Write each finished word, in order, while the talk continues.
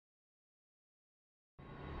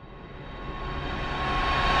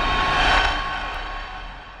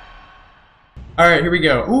Alright, here we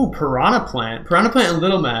go. Ooh, Piranha Plant. Piranha Plant and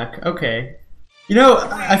Little Mac. Okay. You know,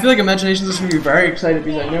 I feel like Imaginations is going to be very excited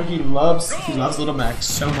because I know he loves Little Mac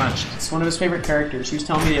so much. It's one of his favorite characters. He was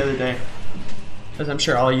telling me the other day, as I'm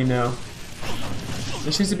sure all of you know.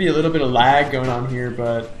 There seems to be a little bit of lag going on here,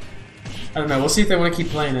 but I don't know. We'll see if they want to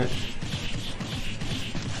keep playing it.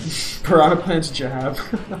 Piranha Plant's jab.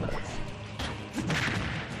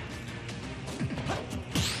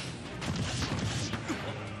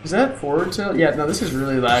 Is that forward tilt? Yeah, no, this is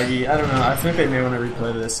really laggy. I don't know. I think they may want to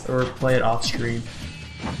replay this or play it off screen.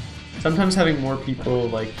 Sometimes having more people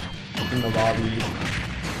like in the lobby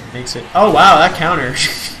makes it. Oh wow, that counter.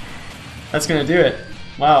 That's gonna do it.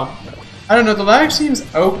 Wow. I don't know. The lag seems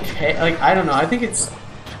okay. Like I don't know. I think it's.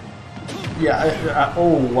 Yeah.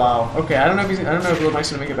 Oh wow. Okay. I don't know if Little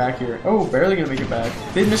Mike's gonna make it back here. Oh, barely gonna make it back.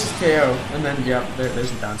 Did miss his KO, and then yep,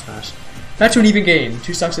 there's the down smash. Back to an even game.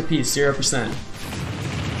 2 stocks apiece. 0%.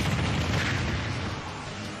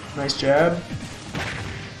 Nice jab.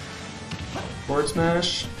 Forward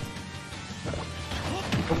smash.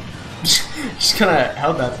 Oh. Just kind of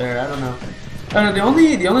held that there. I don't know. The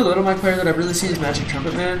only Little Mike player that I've really seen is Magic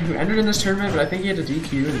Trumpet Man, who entered in this tournament, but I think he had to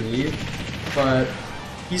DQ and leave. But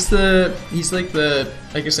he's like the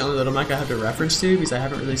I guess the only Little Mike I have to reference to because I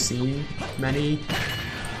haven't really seen many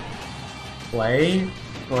play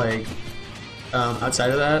like outside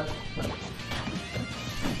of that.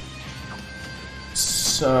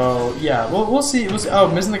 So yeah, we'll see. Oh,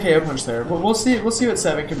 missing the KO punch there. We'll see what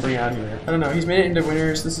Se7en can bring out here. I don't know. He's made it into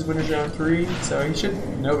winners. This is winners round 3, so he should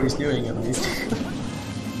know what he's doing at least.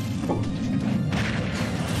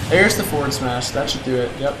 There's the forward smash. That should do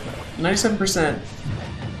it. Yep, 97%.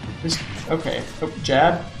 Okay. Oh,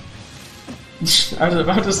 jab. I was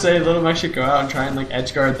about to say Little Mike should go out and try and like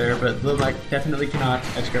edge guard there, but Little Mike definitely cannot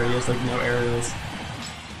edge guard. He has like no aerials.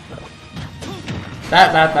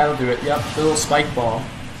 That'll do it. Yep, the little spike ball.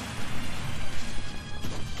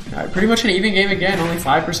 Alright, pretty much an even game again, only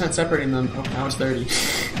 5% separating them. Oh, now it's 30.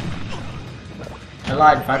 I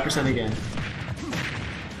lied, 5% again.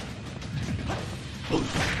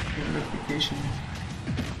 Notification.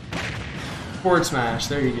 Forward smash,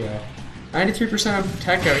 there you go. 93% of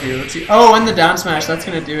Tekko here. Let's see. Oh, and the down smash, that's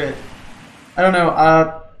gonna do it. I don't know,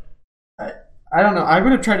 I don't know. I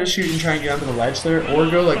would have tried to shoot and try and get onto the ledge there, or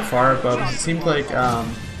go like far above. It seemed like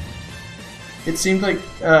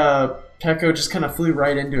Tekko just kind of flew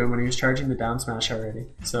right into him when he was charging the down smash already.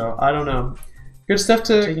 So I don't know. Good stuff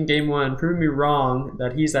to take in game 1, proving me wrong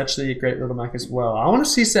that he's actually a great Little Mac as well. I want to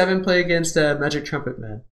see Se7en play against Magic Trumpet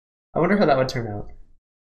Man. I wonder how that would turn out.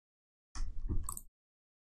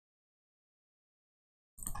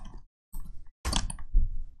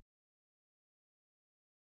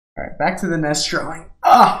 Alright, back to the nest drawing.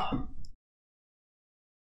 Ah!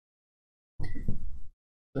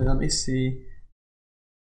 Let me see.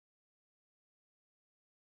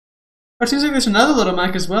 Oh, it seems like there's another Little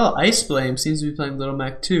Mac as well. Ice Blame seems to be playing Little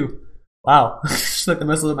Mac too. Wow. It's like the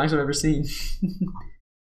most Little Macs I've ever seen.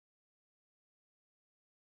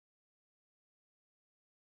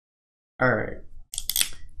 Alright.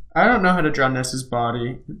 I don't know how to draw Ness's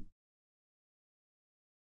body.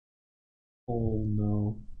 Oh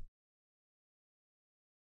no.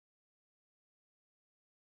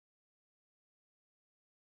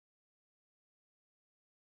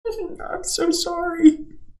 I'm so sorry.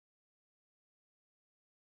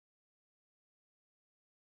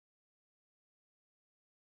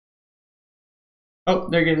 Oh,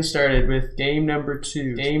 they're getting started with game number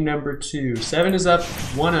 2. Game number 2. Se7en is up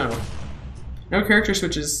 1-0. No character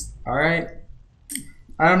switches. Alright.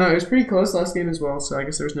 I don't know. It was pretty close last game as well, so I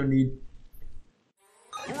guess there was no need.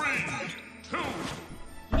 3, 2,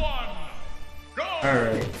 1, go!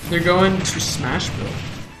 Alright. They're going to Smash Bros.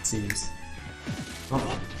 It seems.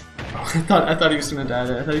 Oh. I thought he was gonna die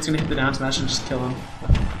there. I thought he was gonna hit the down smash and just kill him.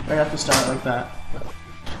 I have to start like that.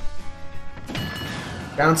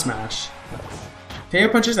 Down smash. KO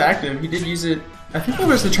punch is active. He did use it. I think it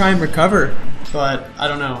was to try and recover, but I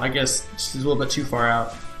don't know. I guess he's a little bit too far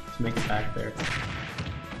out to make it back there.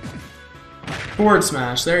 Forward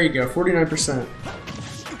smash. There you go. 49%.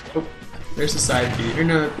 Oh, there's the side B. Or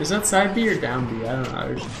no, is that side B or down B? I don't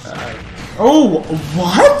know. Oh,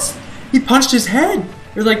 what? He punched his head.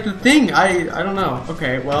 Or like the thing, I don't know.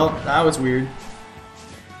 Okay, well, that was weird.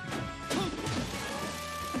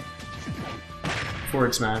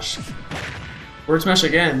 Forward smash. Forward smash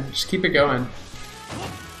again. Just keep it going.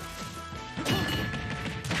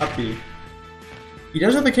 Up B. He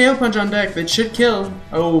does have the KO punch on deck that should kill.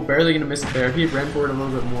 Oh, barely gonna miss it there. If he had ran forward a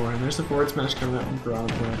little bit more. And there's the forward smash coming out from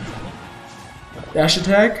Piranha. Dash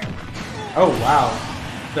attack. Oh wow.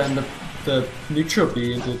 Then the neutral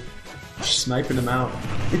B into sniping him out.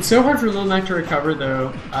 It's so hard for Lil Mac to recover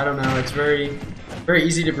though. I don't know, it's very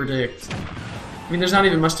easy to predict. I mean, there's not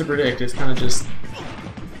even much to predict, it's kind of just...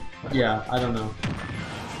 Yeah, I don't know.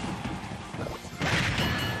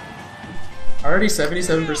 Already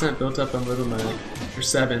 77% built up on Little Mac. For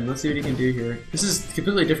 7. Let's see what he can do here. This is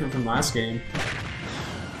completely different from last game.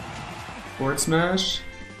 Forward smash.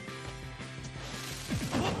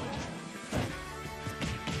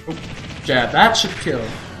 Oh, jab. That should kill.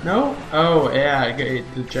 No? Oh, yeah.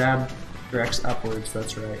 The jab directs upwards.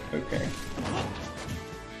 That's right. Okay.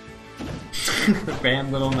 Ban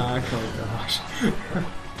Little Mac. Oh gosh.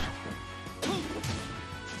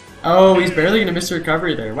 Oh, he's barely gonna miss a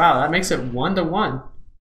recovery there. Wow, that makes it 1-1.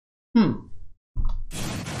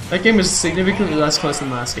 That game was significantly less close than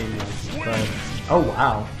last game though. But oh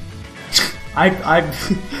wow.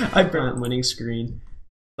 I've been on winning screen.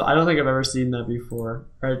 I don't think I've ever seen that before.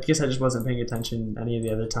 Or I guess I just wasn't paying attention any of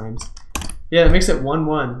the other times. Yeah, that makes it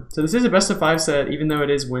 1-1. So this is a best of 5 set, even though it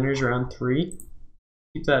is winners round 3.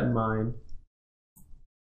 Keep that in mind.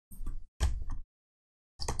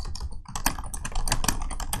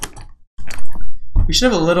 We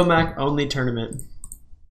should have a Little Mac only tournament.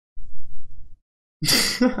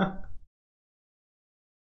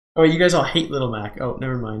 Oh, you guys all hate Little Mac. Oh,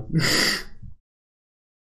 never mind.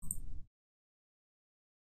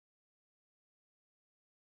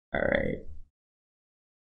 Alright.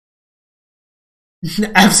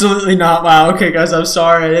 Absolutely not. Wow, okay guys, I'm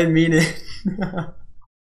sorry, I didn't mean it.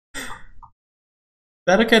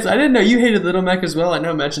 Battlecats, I didn't know you hated Little Mac as well. I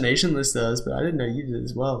know Imaginationless does, but I didn't know you did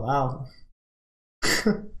as well. Wow.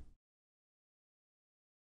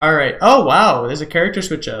 Alright. Oh wow, there's a character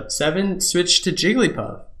switch up. 7 switched to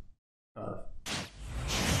Jigglypuff.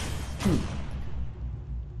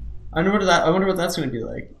 I wonder what that's gonna be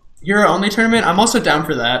like. Hero only tournament? I'm also down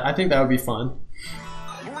for that. I think that would be fun.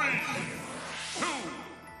 3, 2,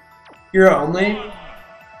 Hero only?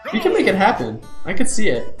 We can make it happen. I could see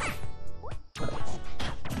it.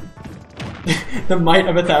 The might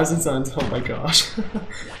of 1,000 suns. Oh my gosh.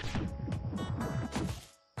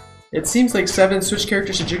 It seems like 7 switched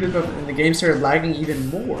characters to Jigglypuff and the game started lagging even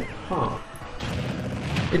more. Huh.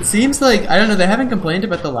 It seems like, I don't know, they haven't complained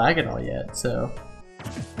about the lag at all yet, so.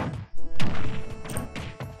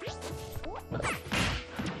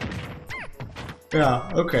 Yeah,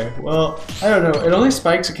 okay, well, I don't know, it only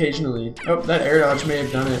spikes occasionally. Oh, that air dodge may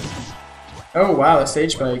have done it. Oh wow, a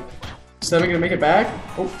stage spike. 7 gonna make it back?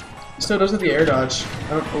 Oh, still does with the air dodge.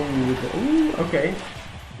 Oh, ooh, okay.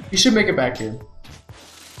 He should make it back here.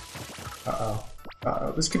 Uh-oh.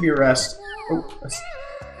 Uh-oh, this could be a rest. Oh,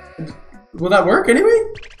 will that work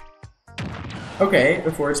anyway? Okay,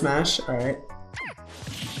 the forward smash, alright.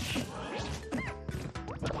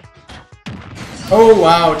 Oh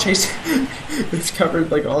wow, Chase it's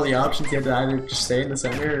covered like all the options. He had to either just stay in the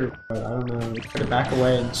center or, I don't know, try to back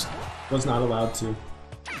away and just was not allowed to.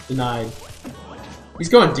 Denied. He's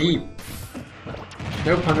going deep.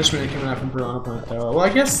 No punishment coming out from Piranha Plant though. Well, I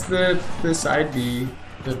guess the side B,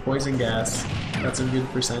 the poison gas, got some good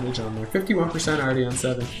percentage on there. 51% already on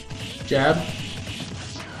 7. Jab.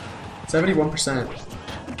 71%.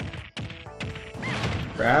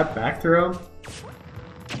 Grab, back throw.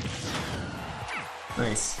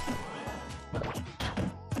 Nice.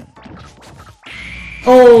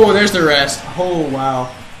 Oh, there's the rest. Oh,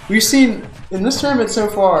 wow. We've seen, in this tournament so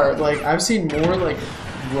far, like, I've seen more, like,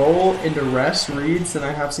 roll into rest reads than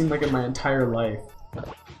I have seen, like, in my entire life.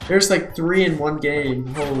 There's, like, 3 in one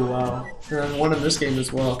game. Oh, wow. And then 1 in this game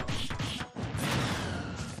as well.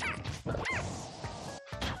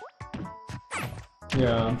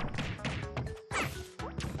 Yeah.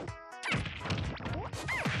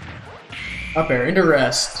 Up air, into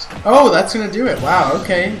rest. Oh, that's gonna do it. Wow,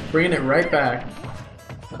 okay. Bringing it right back.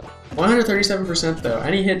 137% though.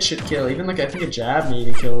 Any hit should kill. Even like I think a jab may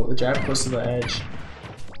even kill. The jab close to the edge.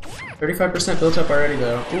 35% built up already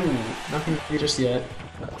though. Ooh, nothing to do just yet.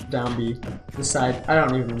 Down B. The side. I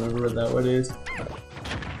don't even remember what is.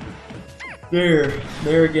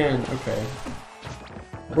 There again. Okay.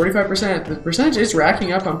 45%. The percentage is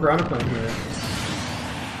racking up on Piranha Plant here.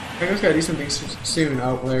 Tekko's gotta do something soon.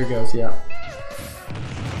 Oh, well, there it goes. Yeah.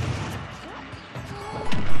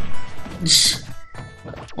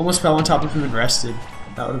 Almost fell on top of him and rested.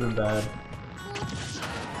 That would have been bad.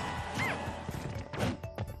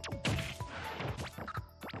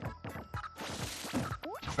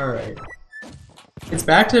 Alright. It's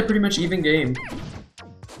back to a pretty much even game.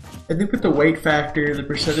 I think with the weight factor, the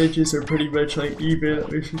percentages are pretty much like even, at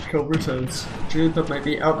least with kill percents. Jigglypuff might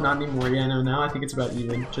be, oh, not anymore. Yeah, no, now I think it's about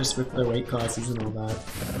even, just with the weight classes and all that.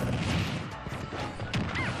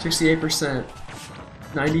 68%.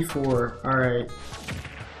 94. Alright.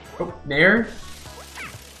 Oh, Nair?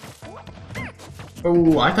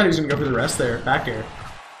 Oh, I thought he was gonna go for the rest there. Back air.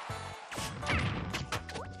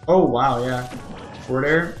 Oh, wow, yeah. Forward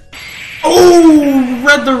air. Oh!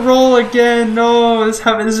 Read the roll again! No, this is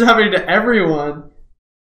happening to everyone.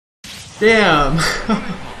 Damn.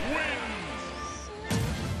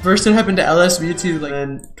 First it happened to LS Mewtwo, like,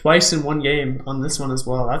 and twice in one game on this one as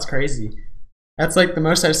well. That's crazy. That's like the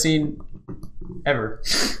most I've seen ever.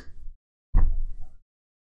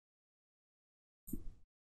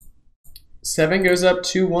 Se7en goes up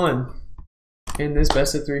 2-1 in this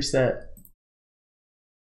best of 3 set.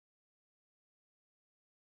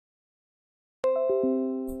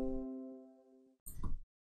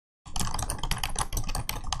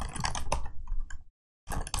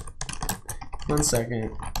 One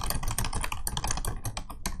second.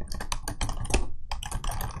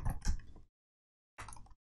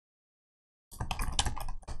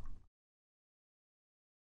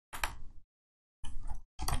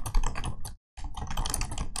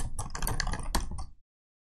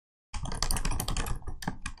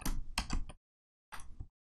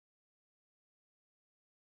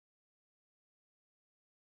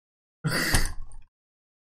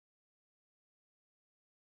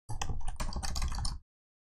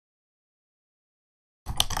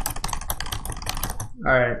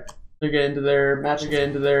 Alright, they're getting into their match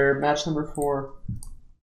number 4.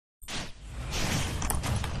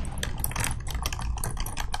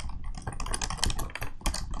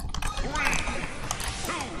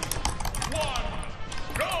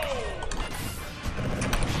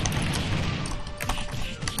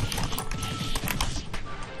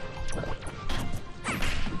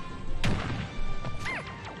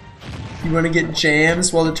 You want to get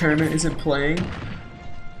jams while the tournament isn't playing?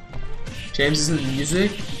 Jams isn't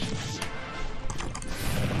music?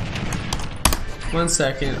 1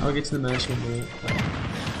 second, I'll get to the match in a minute.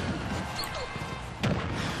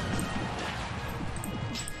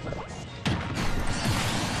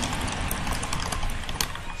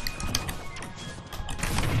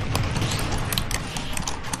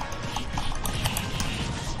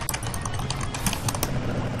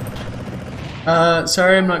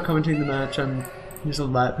 Sorry I'm not commenting the match. There's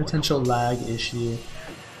a potential lag issue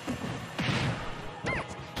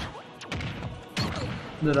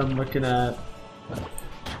that I'm looking at.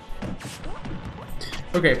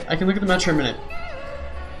 Okay, I can look at the match for a minute.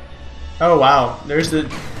 Oh wow, there's the.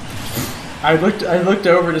 I looked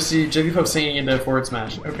over to see Jigglypuff singing into a forward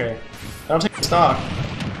smash. Okay, that'll take stock.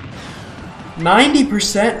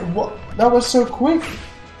 90%. What? That was so quick.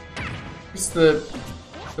 It's the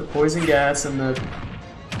poison gas and the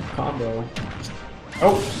combo.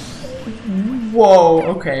 Oh, whoa.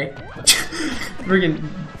 Okay. Freaking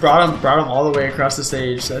brought him all the way across the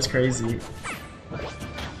stage. That's crazy.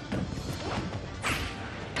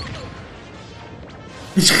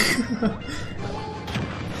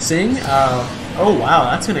 Sing? Oh wow,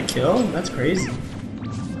 that's gonna kill? That's crazy.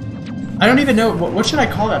 I don't even know, what should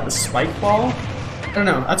I call that? The spike ball? I don't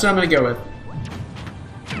know, that's what I'm gonna go with.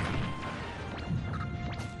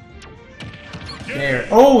 There.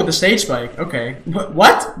 Oh, the stage spike. Okay.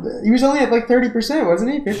 What? He was only at like 30%,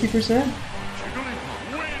 wasn't he? 50%?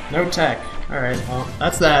 No tech. Alright, well,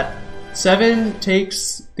 that's that. Se7en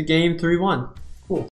takes the game 3-1.